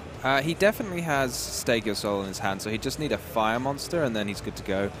thing. going. He definitely has Stake Your Soul in his hand, so he'd just need a fire monster and then he's good to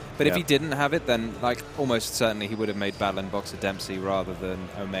go. But if Yeah. he didn't have it, then like almost certainly he would have made Battle and Boxer Dempsey rather than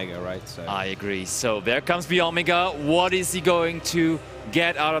Omega, right? So I agree. So there comes the Omega. What is he going to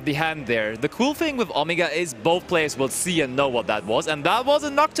get out of the hand there? The cool thing with Omega is both players will see and know what that was. And that was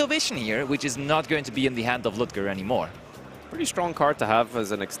a Noctovision here, which is not going to be in the hand of Ludger anymore. Pretty strong card to have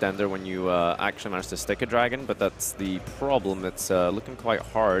as an extender when you actually manage to stick a dragon, but that's the problem. It's looking quite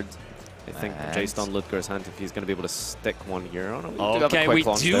hard I think based on Ludger's hand, if he's going to be able to stick one here. Oh, no, okay, we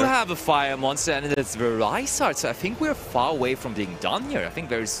do have a fire monster, and it's Verizard, so I think we're far away from being done here. I think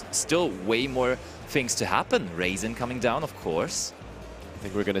there's still way more things to happen. Raisin coming down, of course. I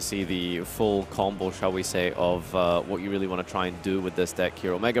think we're going to see the full combo, shall we say, of what you really want to try and do with this deck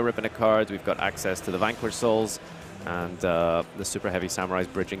here. Omega ripping a card, we've got access to the Vanquish Souls, and the Super Heavy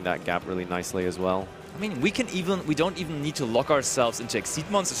Samurais bridging that gap really nicely as well. I mean, we don't even need to lock ourselves into Exceed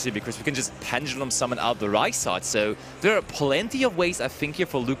monsters here because we can just pendulum summon out the Verizard. So there are plenty of ways, I think, here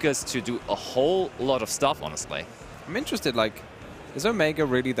for Lukas to do a whole lot of stuff, honestly. I'm interested, like, is Omega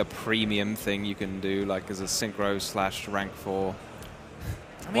really the premium thing you can do, like, as a synchro / rank 4?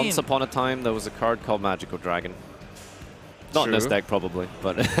 I mean, once upon a time, there was a card called Magical Dragon. Not in this deck, probably,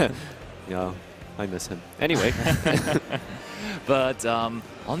 but yeah, I miss him. Anyway. But on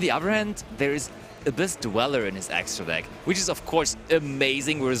the other hand, there is Abyss Dweller in his extra deck, which is of course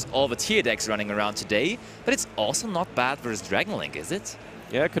amazing versus all the tier decks running around today, but it's also not bad versus Dragon Link, is it?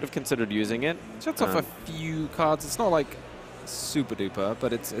 Yeah, I could have considered using it. Shuts off a few cards. It's not like super duper,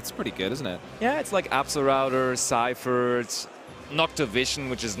 but it's pretty good, isn't it? Yeah, it's like Absol Cyphered, Noctovision,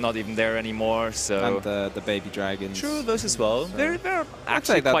 which is not even there anymore. So and the baby dragons. True, those as well. So There are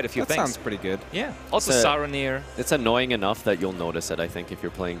actually quite a few things. That sounds pretty good. Yeah. Also Saronir. It's annoying enough that you'll notice it, I think, if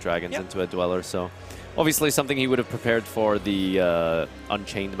you're playing dragons into a Dweller. So obviously something he would have prepared for the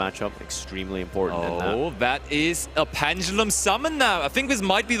Unchained matchup. Extremely important in that. Oh, that is a Pendulum Summon now. I think this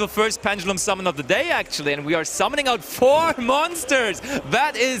might be the first Pendulum Summon of the day, actually. And we are summoning out 4 monsters.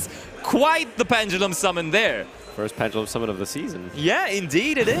 That is quite the Pendulum Summon there. First Pendulum Summon of the season. Yeah,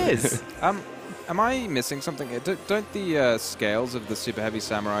 indeed it is. Am I missing something? Don't the scales of the Super Heavy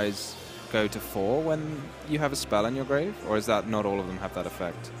Samurais go to 4 when you have a spell in your grave? Or is that not all of them have that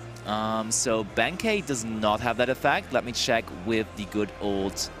effect? So Benkei does not have that effect. Let me check with the good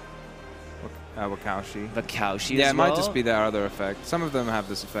old Wakaushi. Wakaushi Yeah, as it well. might just be their other effect. Some of them have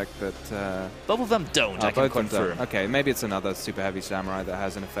this effect that... both of them don't, I can confirm. Okay, maybe it's another Super Heavy Samurai that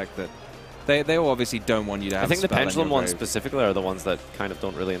has an effect that... They all obviously don't want you to have. I think a the spell Pendulum in your ones grave. specifically are the ones that kind of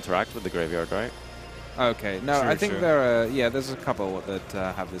don't really interact with the graveyard, right? Okay, no, True, I think true. there are, yeah, there's a couple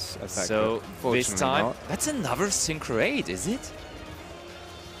that have this effect. So but this time, not. that's another Synchro 8, is it?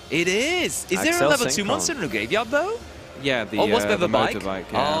 It is! Is there a Axel level 2 Synchron. monster in the graveyard though? Yeah, the, was there the bike?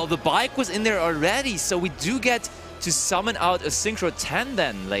 motorbike. Yeah. Oh, the bike was in there already, so we do get to summon out a Synchro 10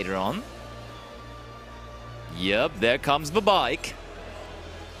 then later on. Yep, there comes the bike.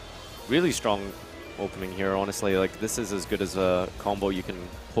 Really strong opening here, honestly. Like, this is as good as a combo you can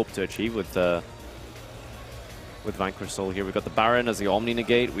hope to achieve with Vanquish Soul here. We've got the Baron as the Omni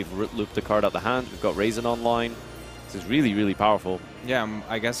Negate. We've looped the card out the hand. We've got Raisin online. This is really, really powerful. Yeah,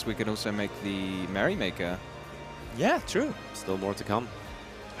 I guess we could also make the Merrymaker. Yeah, true. Still more to come.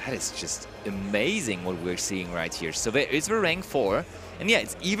 That is just amazing what we're seeing right here. So there is the rank 4. And yeah,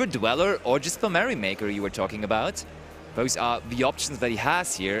 it's either Dweller or just the Merrymaker you were talking about. Those are the options that he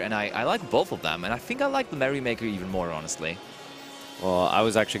has here, and I like both of them. And I think I like the Merrymaker even more, honestly. Well, I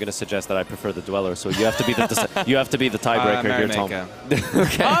was actually going to suggest that I prefer the Dweller, so you have to be the you have to be the tiebreaker here, Tom.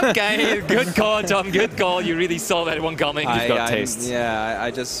 Okay, good call, Tom. Good call. You really saw that one coming. You've got taste. Yeah,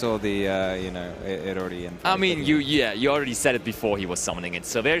 I just saw the, you know, it already... I mean, you already said it before he was summoning it.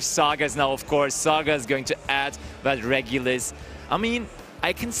 So there's Sagas now, of course. Saga is going to add that Regulus. I mean,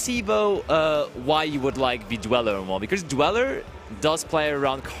 I can see, though, why you would like the Dweller more, because Dweller does play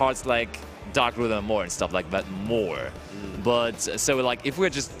around cards like Dark Ruler more and stuff like that more. But, so, like, if we're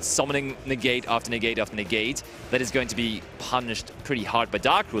just summoning negate after negate after negate, that is going to be punished pretty hard by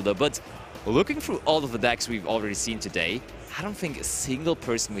Dark Ruler. But looking through all of the decks we've already seen today, I don't think a single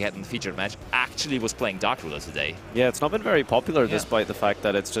person we had in the featured match actually was playing Dark Ruler today. Yeah, it's not been very popular despite the fact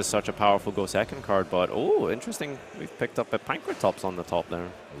that it's just such a powerful go second card. But, oh, interesting. We've picked up a Pankratops on the top there.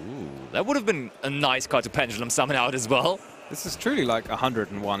 Ooh, that would have been a nice card to Pendulum summon out as well. This is truly like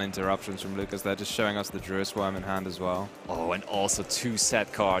 101 interruptions from Lukas. They're just showing us the Druid Worm in hand as well. Oh, and also 2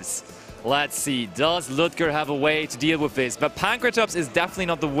 set cards. Let's see, does Ludger have a way to deal with this? But Pankratops is definitely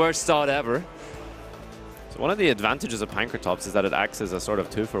not the worst start ever. So one of the advantages of Pankratops is that it acts as a sort of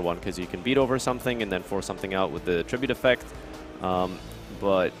 2-for-1, because you can beat over something and then force something out with the tribute effect.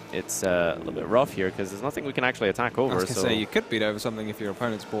 But it's a little bit rough here because there's nothing we can actually attack over. I was going to say, you could beat over something if your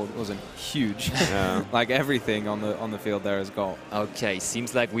opponent's board wasn't huge. Yeah. Like everything on the field there is goal. Okay,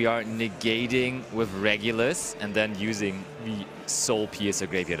 seems like we are negating with Regulus and then using the Soul Piercer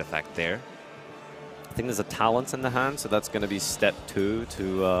Graveyard effect there. I think there's a Talents in the hand, so that's going to be step 2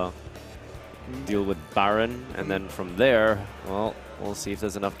 to deal with Baron. And then from there, well, We'll see if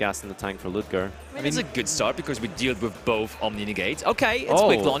there's enough gas in the tank for Ludger. I mean, it's a good start because we deal with both Omni Negate. Okay, it's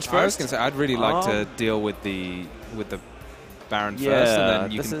quick launch first. I was going to say, I'd really like to deal with the Baron first, and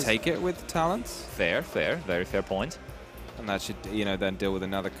then you can take it with talents. Fair, very fair point. And that should, you know, then deal with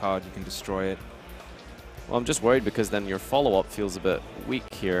another card, you can destroy it. Well, I'm just worried because then your follow-up feels a bit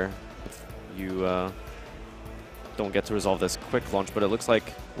weak here. If you don't get to resolve this quick launch, but it looks like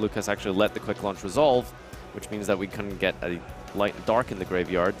Lukas actually let the quick launch resolve, which means that we can get a light and dark in the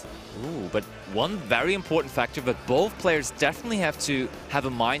graveyard. Ooh, but one very important factor that both players definitely have to have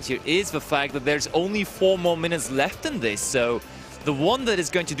in mind here is the fact that there's only 4 more minutes left in this. So the one that is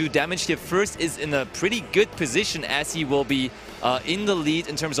going to do damage here first is in a pretty good position, as he will be in the lead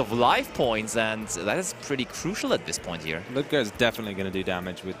in terms of life points, and that is pretty crucial at this point here. Ludger is definitely going to do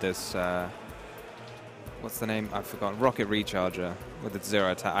damage with this. What's the name? I've forgotten. Rocket Recharger with its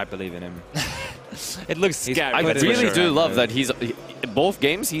 0 attack. I believe in him. It looks scary. I really do love that both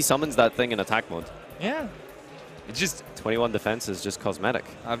games he summons that thing in attack mode. Yeah. It's just 21 defense is just cosmetic.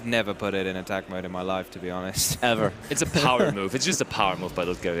 I've never put it in attack mode in my life, to be honest. Ever. It's a power move. It's just a power move by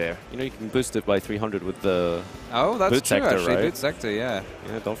Ludger there. You know, you can boost it by 300 with the that's boot true, sector, actually. right? Boot sector, yeah.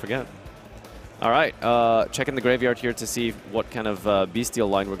 Yeah, don't forget. All right, checking the graveyard here to see what kind of bestial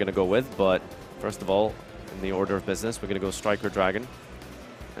line we're going to go with. But first of all, in the order of business, we're going to go Striker Dragon.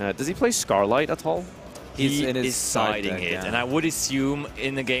 Does he play Scarlight at all? He is siding it, and I would assume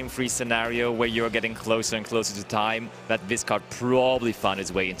in a game-free scenario where you're getting closer and closer to time, that this card probably found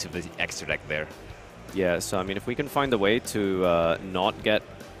its way into the extra deck there. Yeah, so I mean, if we can find a way to not get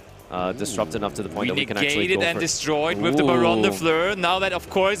disrupted enough to the point that we can actually go negated and destroyed with the Baron de Fleur. Now that, of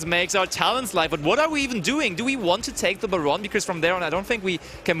course, makes our talents live. But what are we even doing? Do we want to take the Baron? Because from there on, I don't think we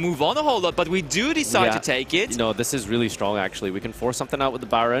can move on a whole lot, but we do decide to take it. No, this is really strong, actually. We can force something out with the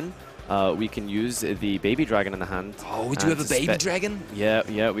Baron. We can use the Baby Dragon in the hand. Oh, we do have a Baby Dragon?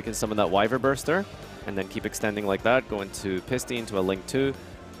 Yeah, we can summon that Wyver Burster and then keep extending like that, go into Pisty, into a Link 2.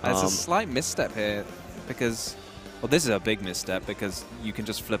 There's a slight misstep here because, well, this is a big misstep because you can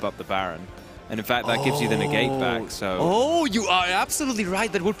just flip up the Baron. And in fact, that gives you the negate back, so... Oh, you are absolutely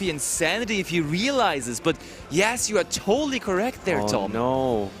right. That would be insanity if he realizes. But yes, you are totally correct there, Tom.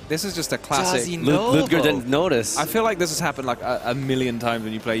 No. This is just a classic... Does he know, Ludger didn't notice. I feel like this has happened like a million times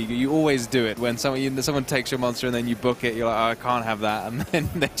when you play. You always do it. When someone takes your monster and then you book it, you're like, oh, I can't have that. And then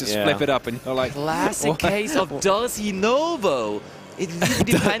they just flip it up and you're like... Classic case of does he know, though? It really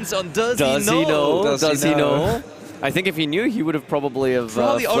depends on does he know. Does he know? I think if he knew, he would have probably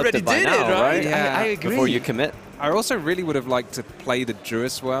already it by did now, it, right? Yeah. I agree. Before you commit. I also really would have liked to play the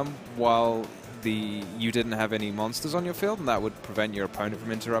Druisworm while you didn't have any monsters on your field, and that would prevent your opponent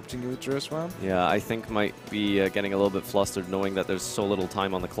from interrupting you with Druisworm. Yeah, I think might be getting a little bit flustered knowing that there's so little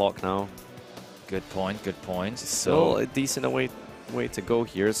time on the clock now. Good point, good point. Still a decent way to go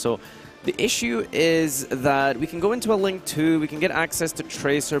here. So the issue is that we can go into a Link 2, we can get access to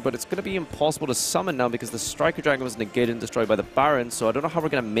Tracer, but it's going to be impossible to summon now because the Striker Dragon was negated and destroyed by the Baron, so I don't know how we're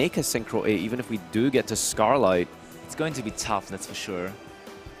going to make a Synchro 8 even if we do get to Scarlight. It's going to be tough, that's for sure.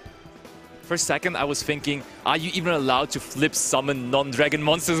 For a second, I was thinking, are you even allowed to flip summon non-dragon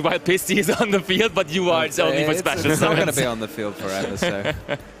monsters while Pisty is on the field? But you are, it's only for special summons. It's not going to be on the field forever, so...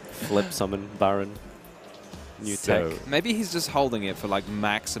 Flip summon Baron. New tech. Maybe he's just holding it for like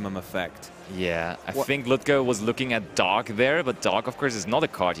maximum effect. Yeah, I think Ludger was looking at Dark there, but Dark, of course, is not a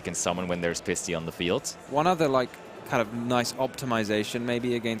card you can summon when there's Pisty on the field. One other like kind of nice optimization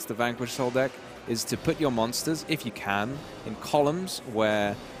maybe against the Vanquish Soul deck is to put your monsters, if you can, in columns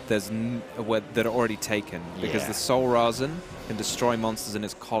where that are already taken, because the Soul Rasen can destroy monsters in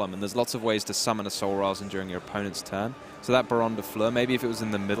its column, and there's lots of ways to summon a Soul Rasen during your opponent's turn. So that Baron de Fleur, maybe if it was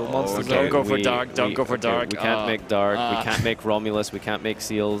in the middle monster zone. Don't go for Dark, don't go for Dark. We can't make Dark, we can't make Romulus, we can't make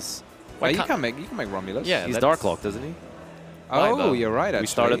Seals. Well, you can make Romulus. Yeah, he's Darklocked, doesn't he? Oh, you're right, actually. We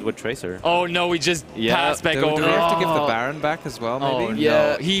started with Tracer. Oh, no, we just passed back over. Do we have to give the Baron back as well, maybe? Oh, yeah.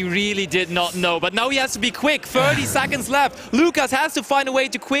 No. He really did not know. But now he has to be quick. 30 seconds left. Lukas has to find a way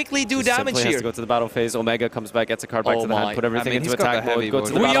to quickly do damage here. Has to go to the battle phase. Omega comes back, gets a card back to the hand, put everything into attack mode, go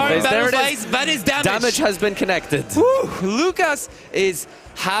to the battle phase. There it is. That is damage. Damage has been connected. Woo. Lukas is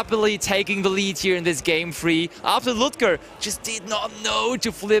happily taking the lead here in this game free after Ludger just did not know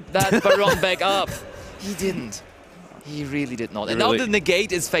to flip that Baron back up. He didn't. He really did not. And now the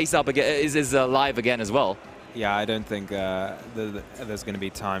negate is face up again, is live again as well. Yeah, I don't think there's going to be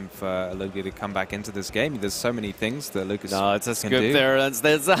time for Ludger to come back into this game. There's so many things that Lukas No, it's a can scoop do. there.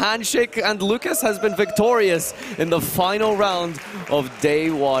 There's a handshake, and Lukas has been victorious in the final round of day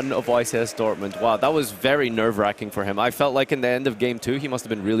 1 of YCS Dortmund. Wow, that was very nerve-wracking for him. I felt like in the end of game 2, he must have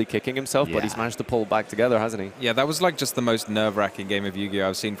been really kicking himself, but he's managed to pull back together, hasn't he? Yeah, that was like just the most nerve-wracking game of Yu-Gi-Oh!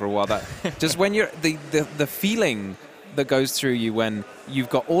 I've seen for a while. That just when you're the feeling that goes through you when you've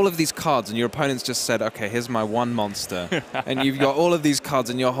got all of these cards and your opponent's just said, okay, here's my one monster, and you've got all of these cards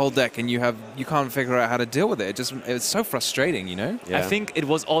in your whole deck and you can't figure out how to deal with it. It's so frustrating, you know? I think it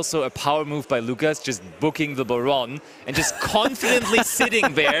was also a power move by Lukas, just booking the Baron and just confidently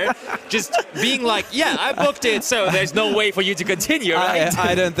sitting there, just being like, yeah, I booked it, so there's no way for you to continue, right?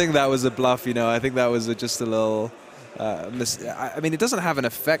 I don't think that was a bluff, you know. I think that was just a little... I mean, it doesn't have an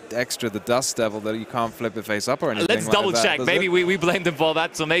effect extra, the Dust Devil, that you can't flip it face up or anything. Let's like double that, check. Maybe it? we blamed him for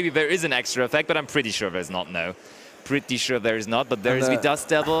that, so maybe there is an extra effect, but I'm pretty sure there's not, no. Pretty sure there is not, but there is the Dust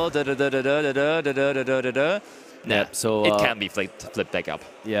Devil. Yeah, so it can be flipped back up.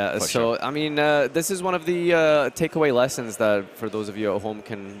 Yeah, so sure. I mean, this is one of the takeaway lessons that for those of you at home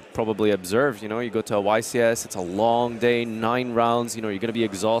can probably observe. You know, you go to a YCS, it's a long day, 9 rounds. You know, you're going to be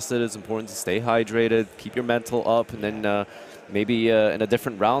exhausted. It's important to stay hydrated, keep your mental up, and then maybe in a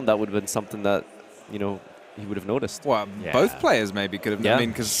different round that would have been something that, you know, he would have noticed. Well, both players maybe could have. Yeah. I mean,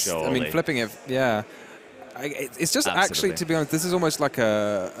 because I mean, flipping it, it's just actually, to be honest, this is almost like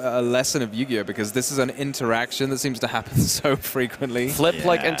a lesson of Yu-Gi-Oh! Because this is an interaction that seems to happen so frequently.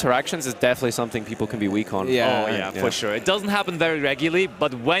 Flip-like interactions is definitely something people can be weak on. Yeah. Oh, yeah, for sure. It doesn't happen very regularly,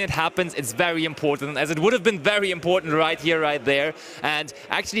 but when it happens, it's very important, as it would have been very important right here, right there. And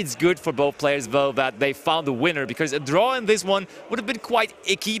actually, it's good for both players, though, that they found a winner, because a draw in this one would have been quite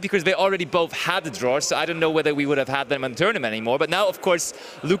icky, because they already both had the draw, so I don't know whether we would have had them in the tournament anymore. But now, of course,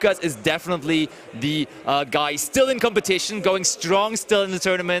 Lukas is definitely the guy still in competition, going strong still in the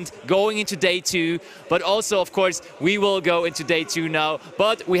tournament, going into day 2. But also, of course, we will go into day 2 now.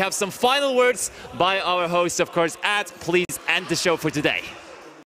 But we have some final words by our host, of course. Please end the show for today.